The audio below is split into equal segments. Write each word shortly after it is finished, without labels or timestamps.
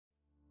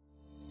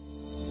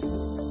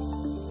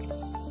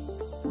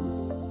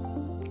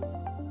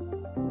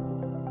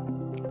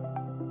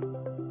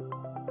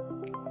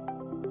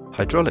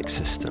Hydraulic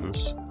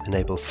systems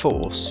enable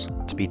force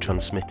to be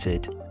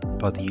transmitted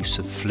by the use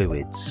of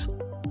fluids.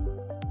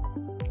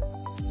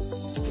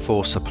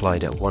 Force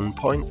applied at one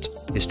point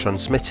is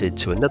transmitted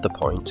to another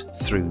point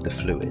through the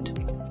fluid.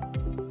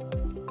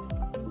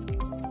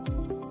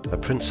 A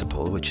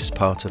principle which is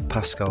part of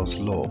Pascal's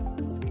law.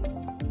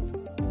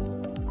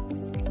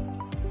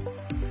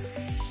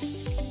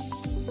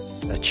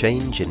 A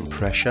change in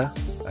pressure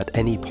at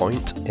any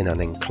point in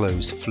an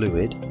enclosed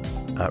fluid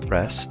at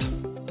rest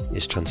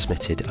is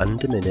transmitted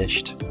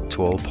undiminished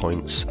to all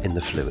points in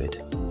the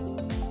fluid.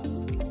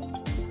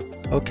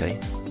 Okay,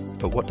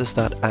 but what does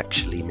that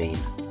actually mean?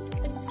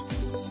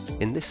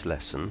 In this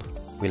lesson,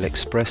 we'll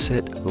express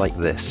it like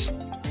this,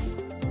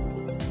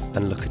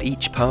 and look at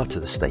each part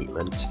of the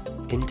statement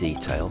in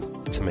detail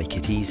to make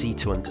it easy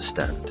to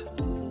understand.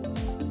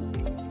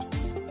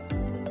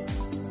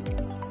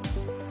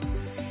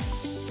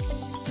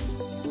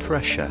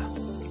 Pressure.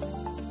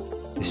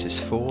 This is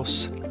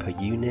force per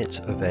unit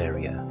of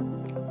area,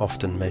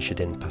 often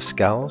measured in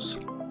pascals,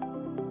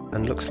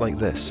 and looks like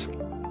this.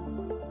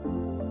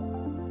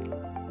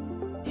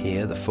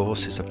 Here the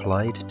force is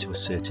applied to a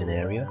certain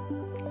area,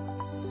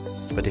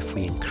 but if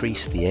we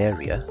increase the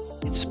area,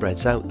 it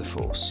spreads out the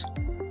force,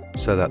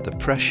 so that the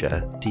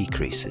pressure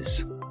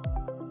decreases.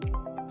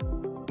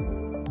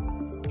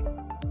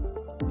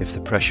 If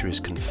the pressure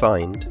is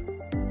confined,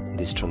 it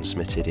is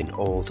transmitted in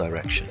all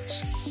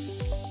directions,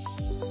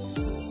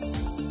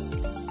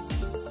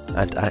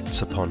 and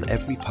acts upon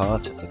every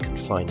part of the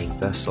confining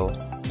vessel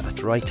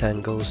at right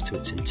angles to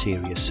its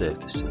interior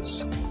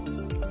surfaces,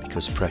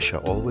 because pressure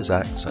always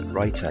acts at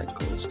right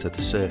angles to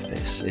the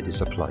surface it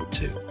is applied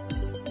to.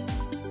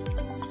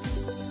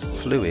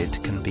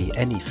 Fluid can be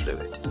any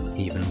fluid,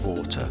 even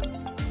water,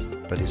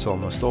 but is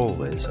almost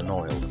always an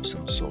oil of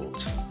some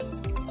sort.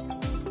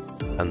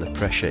 And the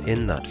pressure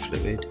in that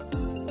fluid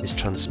is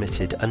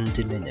transmitted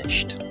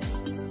undiminished,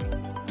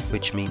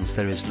 which means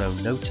there is no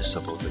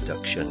noticeable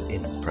reduction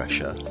in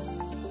pressure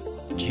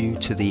due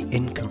to the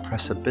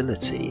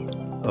incompressibility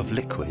of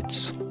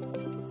liquids.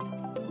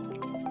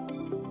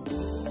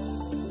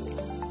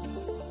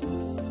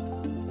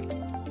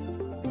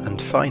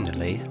 And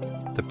finally,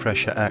 the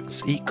pressure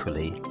acts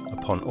equally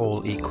upon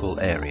all equal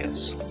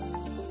areas.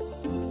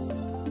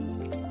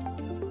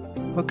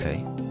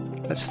 Okay,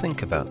 let's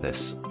think about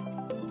this.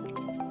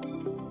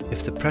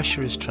 If the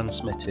pressure is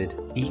transmitted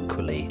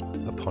equally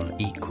upon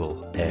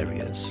equal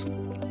areas,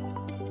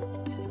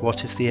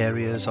 what if the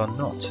areas are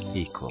not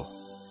equal?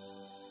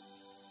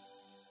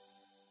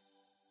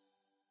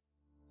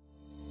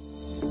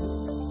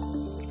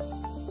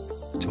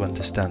 To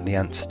understand the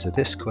answer to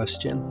this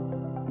question,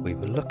 we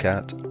will look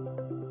at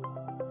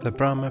the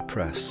Brahma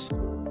press,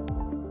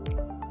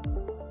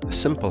 a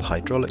simple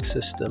hydraulic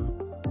system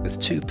with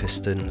two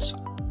pistons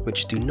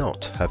which do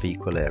not have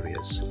equal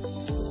areas.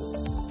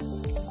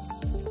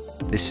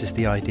 This is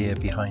the idea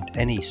behind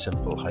any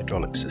simple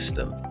hydraulic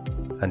system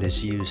and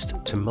is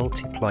used to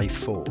multiply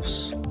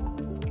force.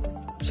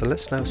 So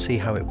let's now see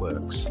how it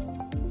works.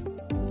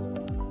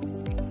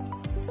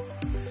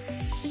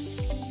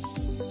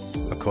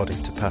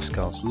 According to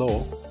Pascal's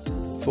law,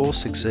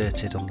 force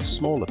exerted on the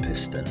smaller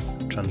piston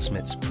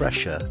transmits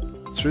pressure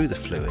through the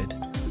fluid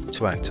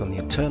to act on the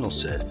internal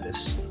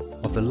surface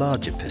of the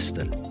larger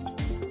piston.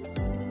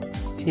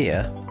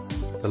 Here,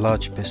 the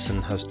larger piston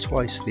has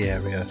twice the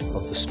area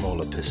of the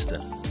smaller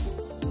piston.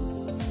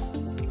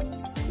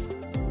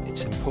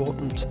 It's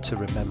important to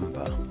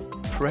remember,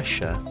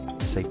 pressure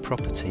is a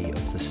property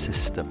of the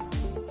system,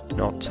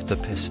 not the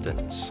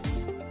pistons,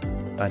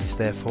 and is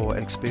therefore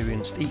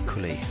experienced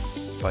equally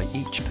by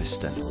each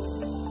piston.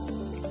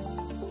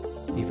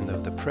 Even though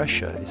the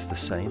pressure is the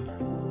same,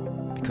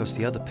 because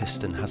the other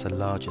piston has a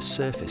larger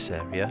surface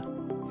area,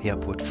 the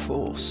upward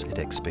force it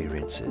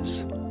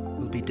experiences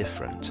will be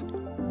different.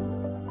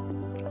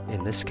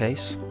 In this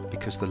case,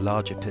 because the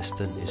larger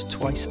piston is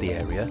twice the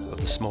area of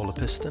the smaller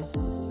piston,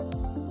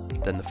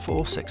 then the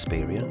force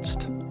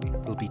experienced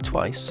will be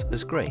twice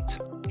as great.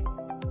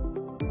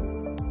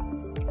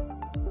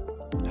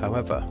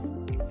 However,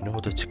 in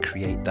order to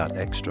create that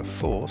extra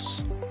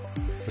force,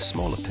 the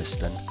smaller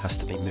piston has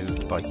to be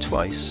moved by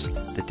twice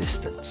the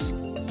distance.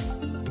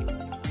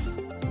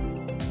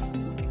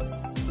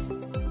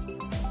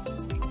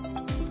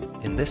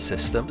 In this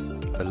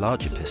system, the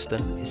larger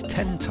piston is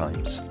 10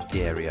 times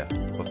the area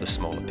of the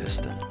smaller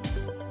piston.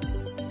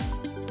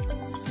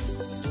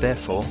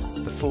 Therefore,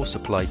 the force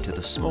applied to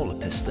the smaller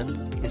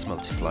piston is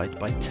multiplied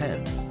by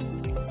 10.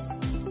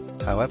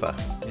 However,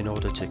 in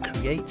order to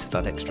create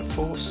that extra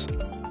force,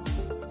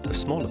 the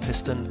smaller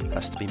piston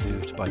has to be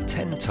moved by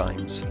 10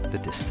 times the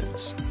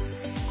distance.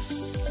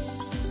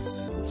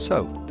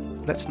 So,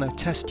 let's now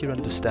test your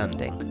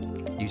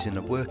understanding using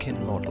a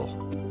working model.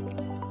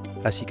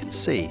 As you can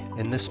see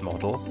in this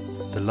model,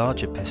 the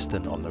larger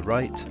piston on the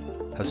right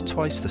has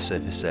twice the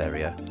surface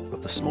area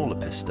of the smaller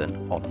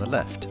piston on the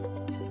left.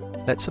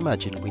 Let's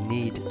imagine we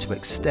need to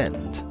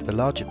extend the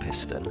larger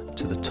piston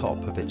to the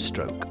top of its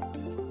stroke.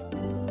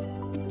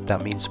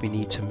 That means we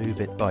need to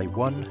move it by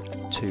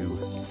 1, 2,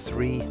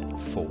 3,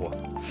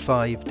 4,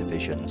 5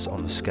 divisions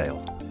on the scale.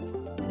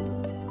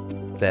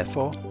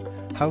 Therefore,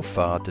 how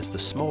far does the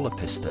smaller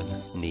piston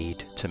need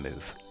to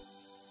move?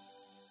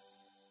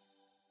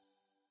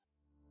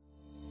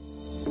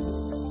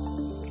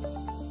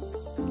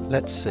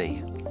 Let's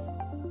see.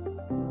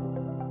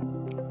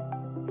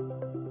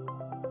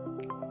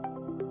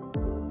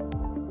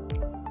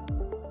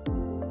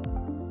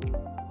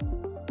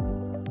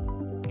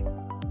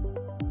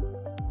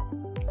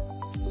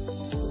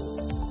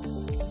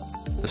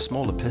 The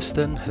smaller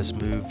piston has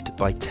moved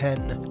by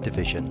 10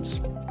 divisions,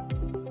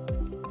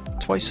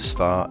 twice as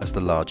far as the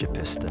larger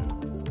piston.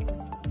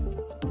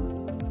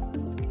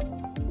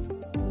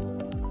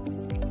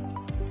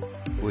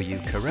 Were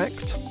you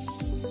correct?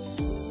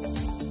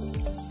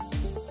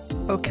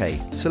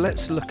 Okay, so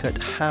let's look at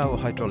how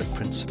hydraulic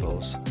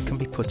principles can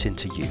be put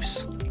into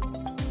use.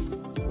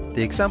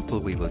 The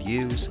example we will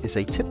use is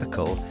a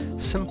typical,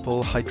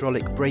 simple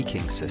hydraulic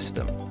braking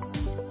system,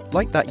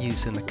 like that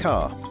used in a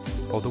car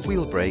or the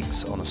wheel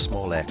brakes on a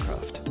small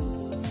aircraft.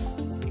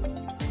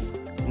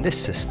 In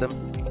this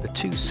system, the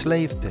two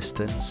slave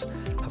pistons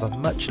have a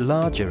much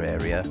larger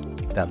area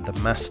than the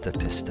master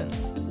piston.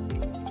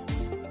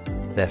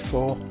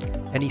 Therefore,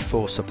 any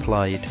force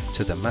applied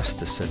to the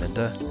master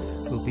cylinder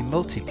will be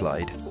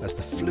multiplied as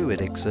the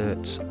fluid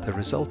exerts the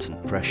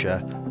resultant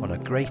pressure on a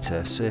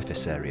greater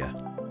surface area.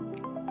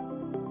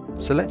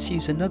 So let's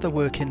use another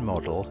working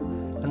model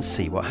and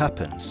see what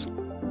happens.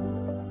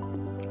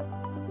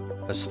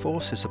 As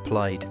force is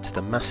applied to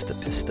the master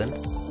piston,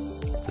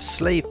 the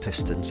slave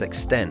pistons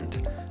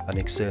extend and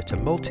exert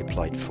a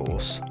multiplied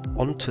force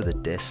onto the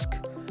disc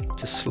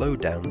to slow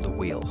down the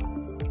wheel.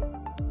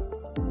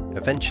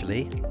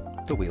 Eventually,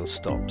 the wheel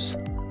stops.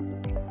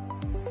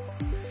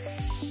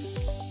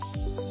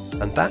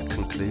 And that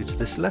concludes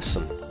this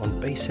lesson on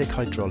basic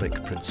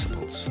hydraulic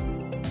principles.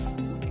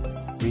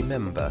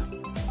 Remember,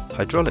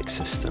 hydraulic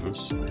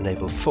systems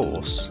enable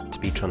force to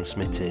be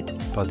transmitted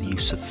by the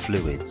use of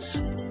fluids.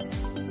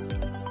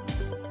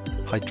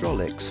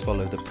 Hydraulics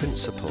follow the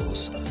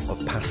principles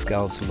of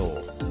Pascal's law.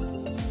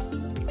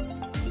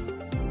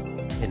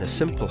 In a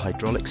simple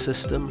hydraulic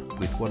system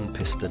with one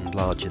piston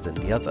larger than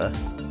the other,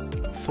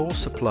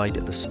 force applied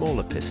at the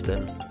smaller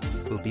piston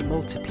will be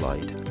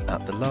multiplied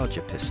at the larger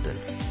piston.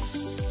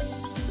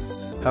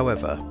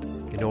 However,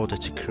 in order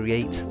to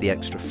create the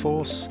extra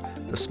force,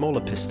 the smaller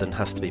piston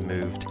has to be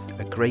moved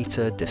a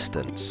greater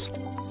distance.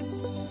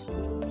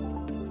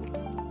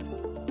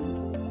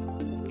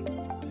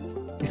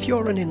 If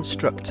you're an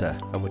instructor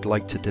and would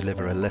like to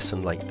deliver a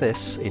lesson like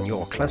this in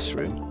your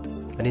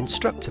classroom, an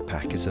instructor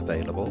pack is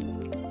available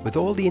with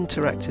all the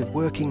interactive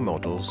working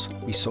models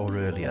we saw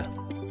earlier.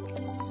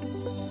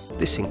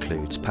 This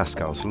includes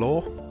Pascal's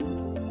law,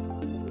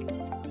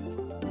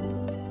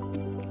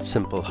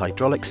 simple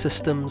hydraulic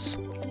systems,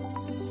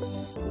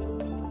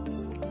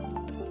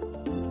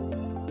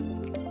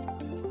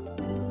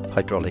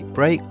 hydraulic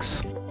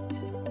brakes,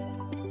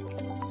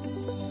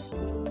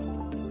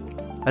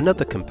 and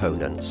other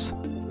components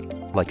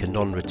like a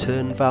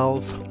non-return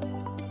valve,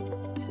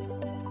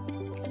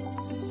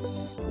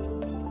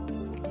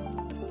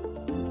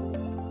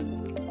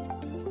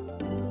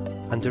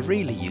 and a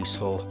really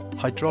useful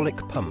hydraulic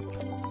pump.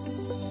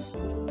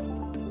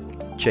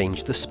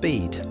 Change the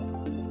speed,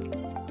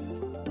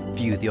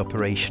 view the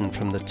operation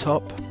from the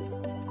top,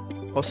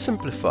 or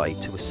simplify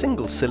to a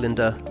single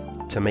cylinder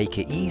to make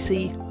it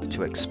easy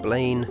to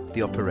explain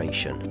the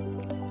operation.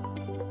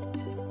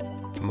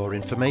 For more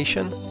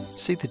information,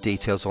 see the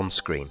details on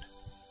screen.